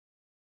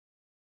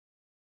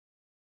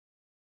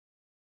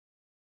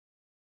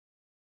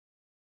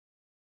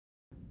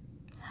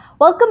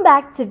Welcome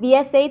back to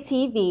VSA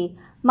TV.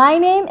 My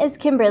name is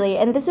Kimberly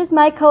and this is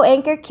my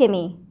co-anchor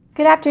Kimmy.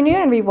 Good afternoon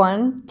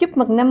everyone. Chúc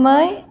mừng năm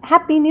mới.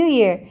 Happy New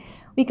Year.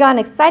 We got an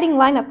exciting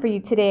lineup for you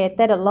today at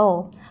Tet at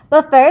Lowell.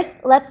 But first,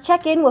 let's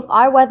check in with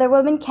our weather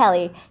woman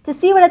Kelly to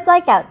see what it's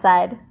like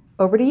outside.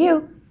 Over to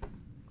you.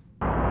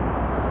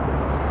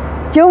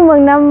 Chúc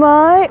mừng năm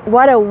mới!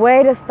 What a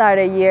way to start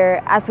a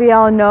year. As we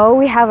all know,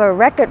 we have a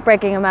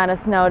record-breaking amount of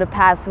snow the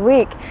past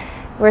week.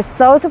 We're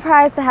so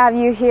surprised to have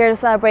you here to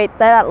celebrate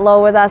Tet at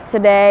Lowell with us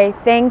today.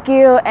 Thank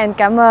you and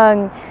cảm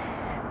ơn.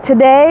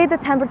 Today, the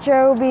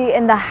temperature will be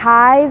in the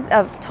highs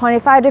of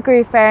 25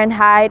 degrees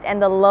Fahrenheit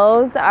and the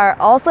lows are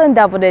also in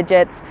double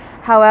digits.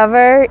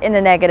 However, in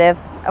the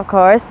negatives, of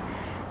course.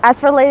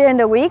 As for later in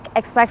the week,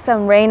 expect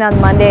some rain on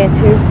Monday and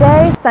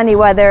Tuesday, sunny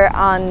weather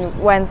on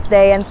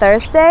Wednesday and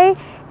Thursday,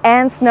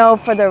 and snow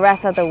for the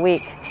rest of the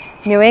week.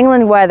 New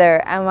England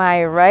weather, am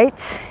I right?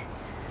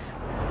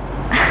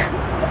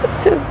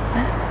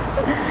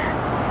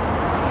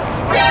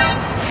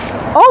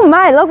 Oh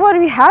my, look what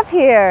we have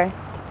here.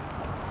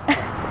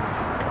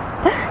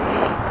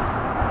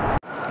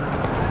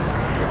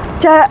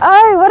 Trời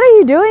ơi, what are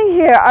you doing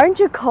here? Aren't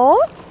you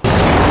cold?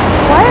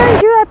 Why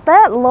aren't you at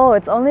Tet Lowell?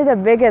 It's only the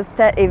biggest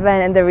Tet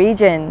event in the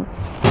region.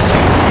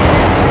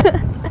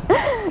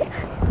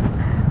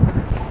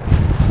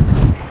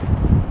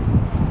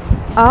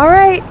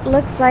 Alright,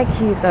 looks like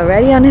he's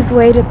already on his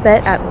way to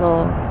Tet at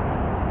Lowell.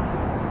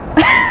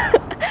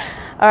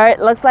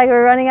 Alright, looks like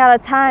we're running out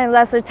of time.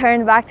 Let's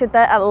return back to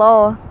Tet at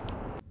Lowell.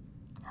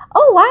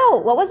 Oh wow,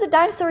 what was the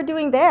dinosaur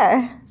doing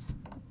there?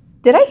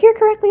 Did I hear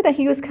correctly that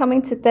he was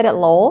coming to Tet at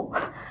Lowell?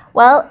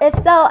 Well,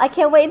 if so, I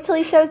can't wait until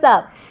he shows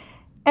up.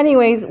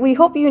 Anyways, we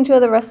hope you enjoy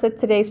the rest of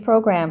today's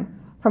program.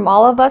 From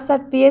all of us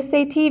at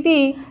VSA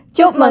TV,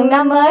 Chúc mừng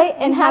năm mới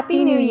and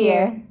Happy New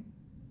Year!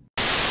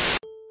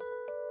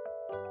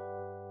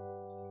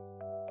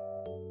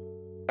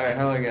 Alright,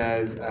 hello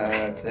guys.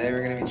 Today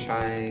we're going to be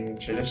trying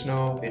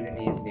traditional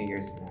Vietnamese New Year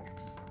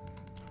snacks.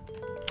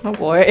 oh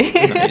boy.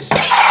 Nice.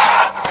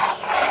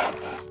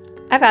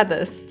 I've had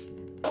this.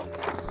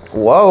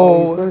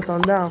 Whoa. Put it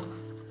on down.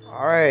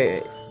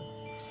 Alright.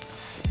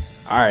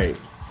 Alright.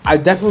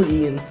 I've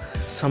definitely eaten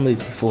some of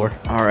these before.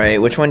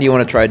 Alright, which one do you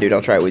want to try, dude?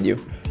 I'll try it with you.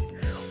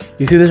 Do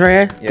you see this right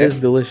here? Yeah. This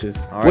is delicious.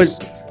 Alright,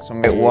 so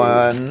I'm gonna get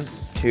 1,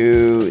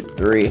 2,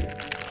 3.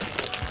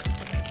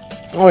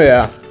 Oh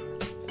yeah.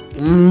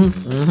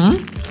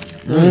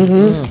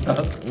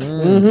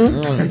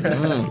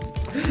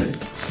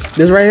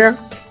 This right here?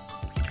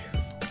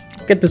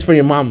 Get this for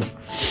your mama.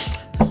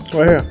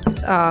 Right here.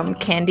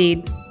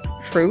 Candied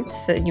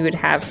fruits that you would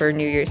have for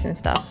New Year's and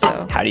stuff.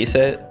 So How do you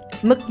say it?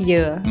 mực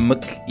dừa.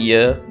 Muk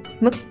yeah.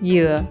 Mực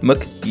dừa. Muk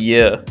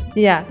yeah.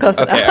 Yeah, close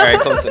enough. Okay, alright,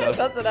 close enough.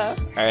 Close enough.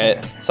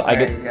 Alright, so I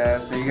Alright get.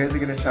 guys, so you guys are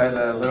going to try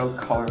the little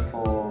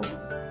colorful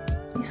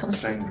These ones.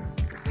 strings.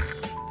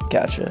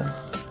 Gotcha.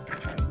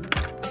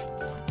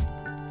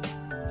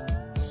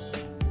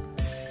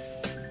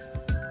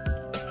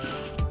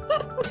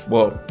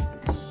 Whoa.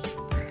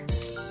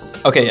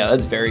 Okay, yeah,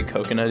 that's very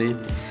coconutty.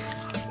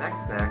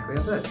 Next snack, we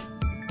have this.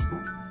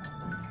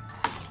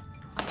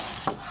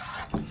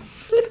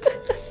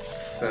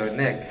 So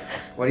Nick,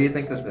 what do you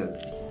think this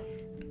is?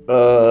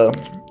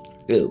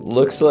 It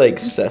looks like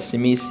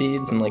sesame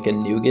seeds and like a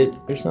nougat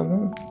or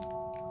something.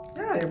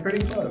 Yeah, you're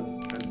pretty close.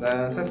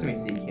 It's sesame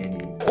seed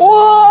candy.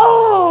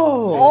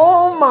 Whoa!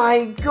 Oh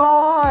my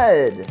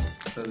god!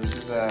 So this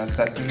is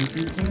sesame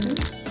seed candy?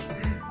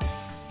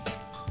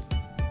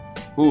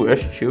 Ooh,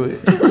 that's chewy.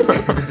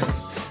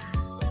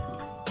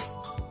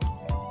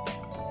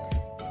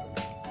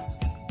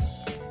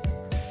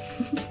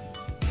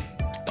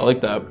 I like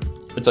that.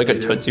 It's like a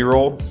Tootsie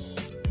Roll,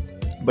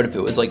 but if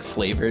it was like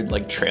flavored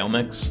like trail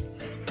mix.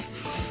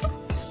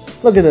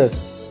 Look at this.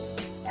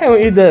 Hey,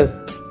 we eat this.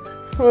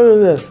 What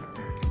is this?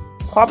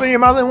 Pop it in your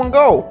mouth in one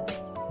go.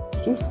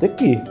 It's too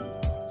sticky.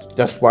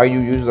 That's why you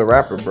use the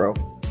wrapper, bro.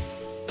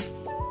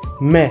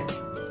 Meh.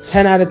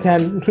 10 out of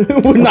 10.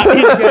 Would not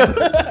eat again.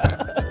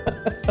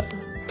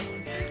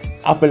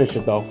 I'll finish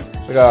it though.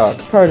 It's got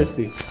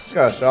Courtesy.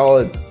 a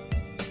solid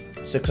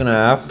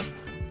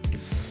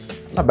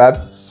 6.5. Not bad.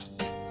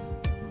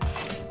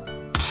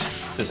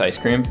 Is this ice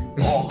cream?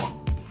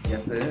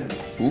 Yes, it is.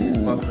 Ooh.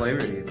 What flavor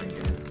do you think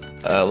it is?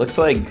 Looks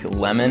like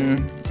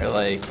lemon or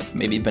like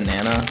maybe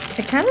banana.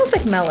 It kind of looks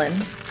like melon.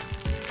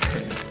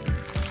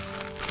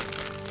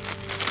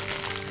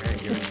 Alright,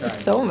 give it a try.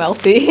 It's so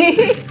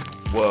melty.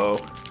 Whoa.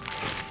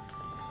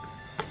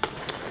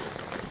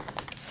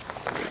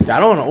 I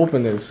don't want to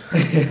open this.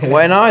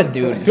 Why not,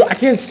 dude? Dude, I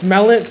can't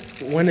smell it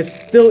when it's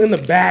still in the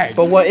bag.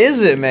 But what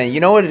is it, man? You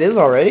know what it is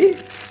already?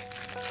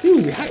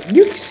 Dude,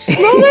 you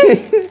smell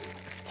this?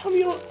 Tell me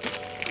you don't.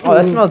 Oh,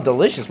 that smells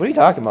delicious. What are you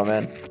talking about,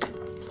 man?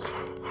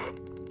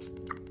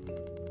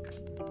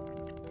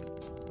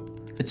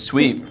 It's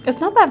sweet. It's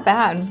not that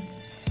bad.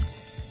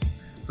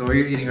 So what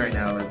you're eating right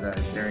now is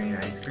dairy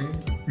ice cream?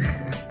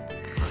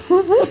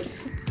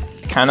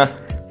 Kinda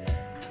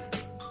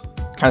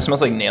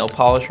smells like nail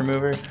polish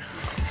remover.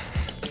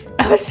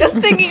 I was just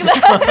thinking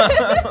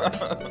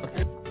that.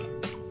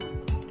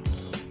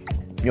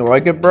 You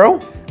like it, bro?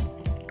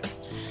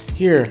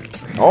 Here.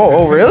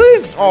 Oh,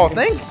 really? Oh,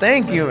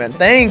 thank you, man.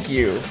 Thank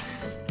you.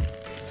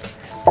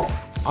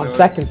 On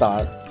second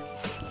thought.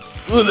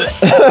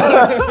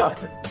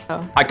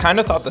 I kind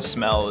of thought the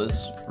smell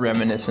was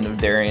reminiscent of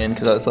durian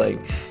because I was like,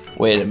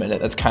 wait a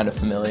minute, that's kind of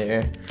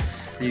familiar.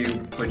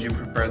 Would you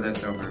prefer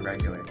this over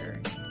regular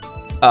durian?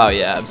 Oh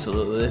yeah,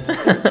 absolutely.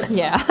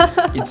 Yeah.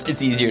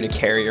 it's easier to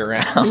carry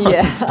around.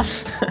 Yeah.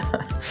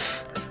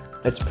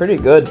 It's pretty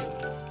good.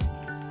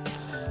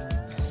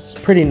 It's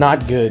pretty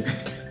not good.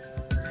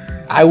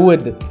 I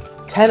would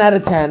 10 out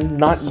of 10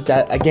 not eat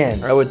that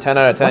again. I would 10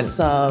 out of 10 What's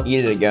up?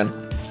 eat it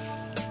again.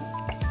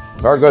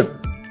 Very good.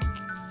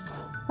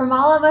 From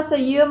all of us at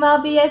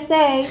UML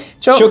VSA.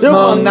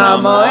 Chukmong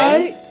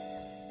namoy.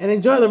 And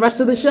enjoy the rest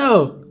of the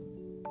show.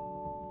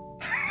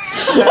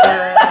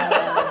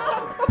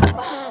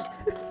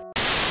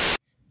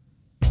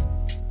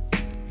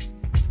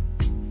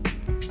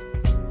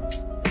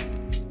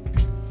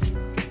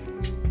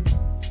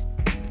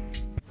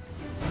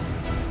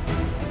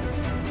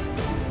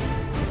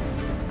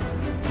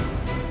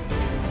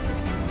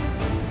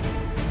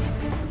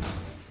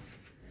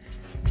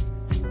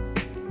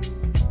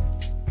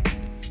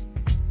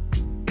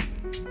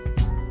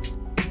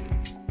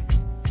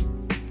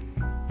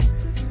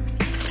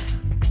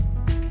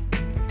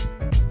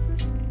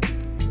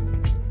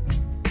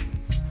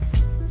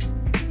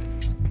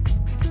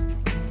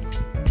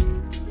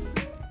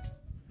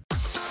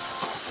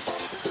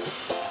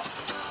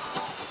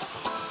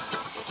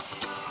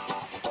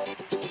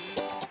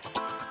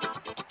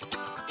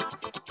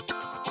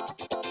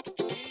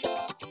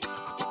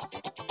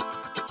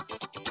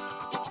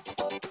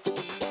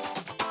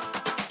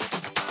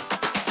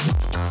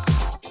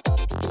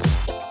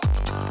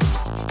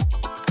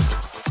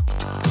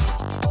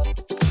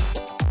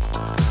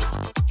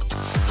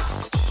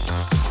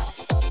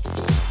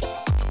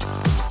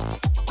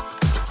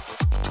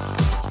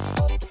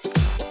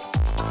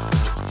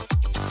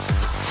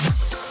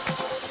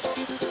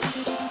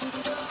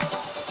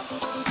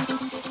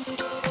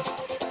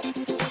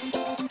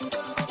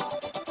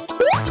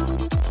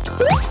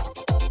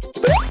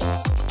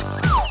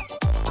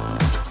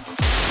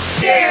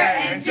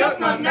 and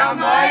Chukmong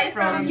Namoy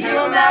from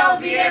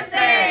UML VSA.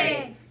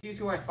 Thank you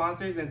to our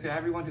sponsors and to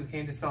everyone who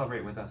came to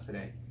celebrate with us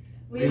today.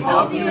 We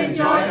hope you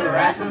enjoy the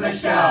rest of the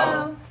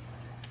show.